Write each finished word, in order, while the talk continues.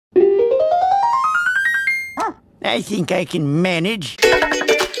I think I can manage.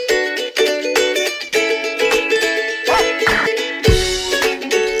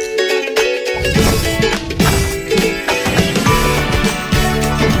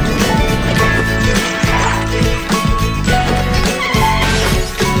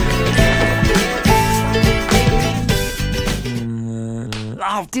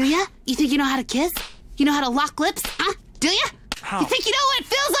 Do ya? You think you know how to kiss? You know how to lock lips? Huh? Do ya? How? You think you know what it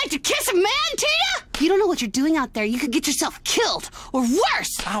feels like to kiss a man, Tina? You don't know what you're doing out there. You could get yourself killed, or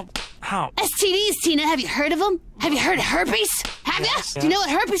worse. How? STDs, Tina. Have you heard of them? Have you heard of herpes? Have Yes, ya? Do you know what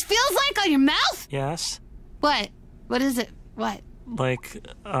herpes feels like on your mouth? Yes. What? What is it? What? Like,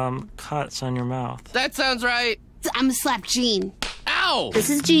 cuts on your mouth. That sounds right. I'm gonna slap Gene. Ow! This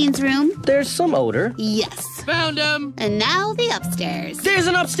is Gene's room. There's some odor. Yes. Found him! And now the upstairs. There's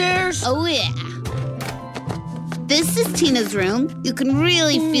an upstairs! Oh, yeah. This is Tina's room. You can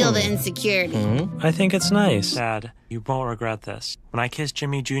really feel the insecurity. I think it's nice. Dad, you won't regret this. When I kiss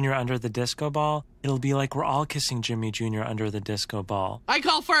Jimmy Jr. under the disco ball, it'll be like we're all kissing Jimmy Jr. under the disco ball. I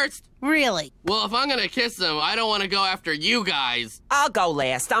call first! Really? Well, if I'm gonna kiss him, I don't want to go after you guys. I'll go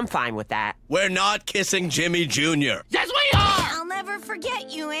last. I'm fine with that. We're not kissing Jimmy Jr. Yes, we are! I'll never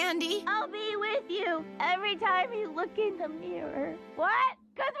forget you, Andy. I'll be with you every time you look in the mirror. What?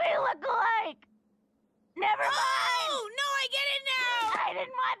 Because we look alike. Never mind. Oh, no, I get it now. I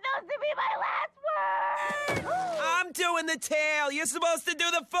didn't want those to be my last words. I'm doing the tail. You're supposed to do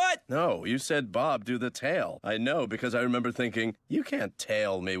the foot. No, you said Bob do the tail. I know because I remember thinking, you can't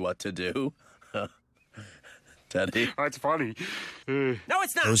tell me what to do. Teddy. That's funny. No,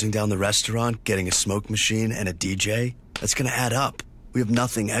 it's not. Closing down the restaurant, getting a smoke machine, and a DJ? That's gonna add up. We have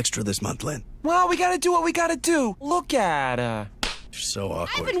nothing extra this month, Lynn. Well, we gotta do what we gotta do. Look at her. You're so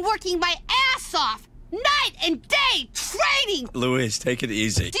awkward. I've been working my ass off, night and day, training. Louise, take it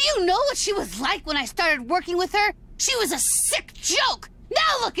easy. Do you know what she was like when I started working with her? She was a sick joke.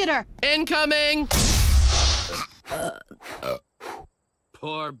 Now look at her. Incoming!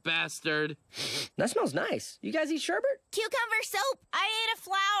 Poor bastard. That smells nice. You guys eat sherbet? Cucumber soup. I ate a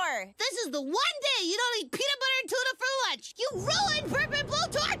flower. This is the one day you don't eat peanut butter and tuna for lunch. You ruined Bourbon Blue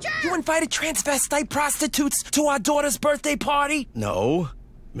Torture. You invited transvestite prostitutes to our daughter's birthday party? No,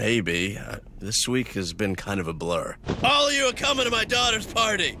 maybe. This week has been kind of a blur. All of you are coming to my daughter's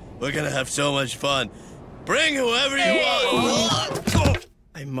party. We're gonna have so much fun. Bring whoever you want.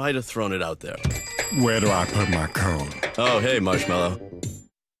 I might have thrown it out there. Where do I put my cone? Oh, hey, Marshmallow.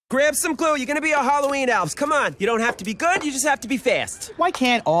 Grab some glue. You're gonna be our Halloween elves. Come on. You don't have to be good. You just have to be fast. Why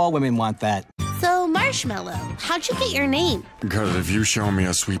can't all women want that? So, Marshmallow, how'd you get your name? Because if you show me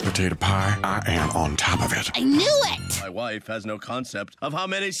a sweet potato pie, I am on top of it. I knew it. My wife has no concept of how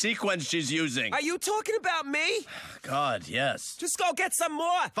many sequins she's using. Are you talking about me? God, yes. Just go get some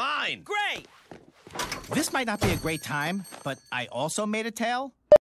more. Fine. Great. This might not be a great time, but I also made a tail.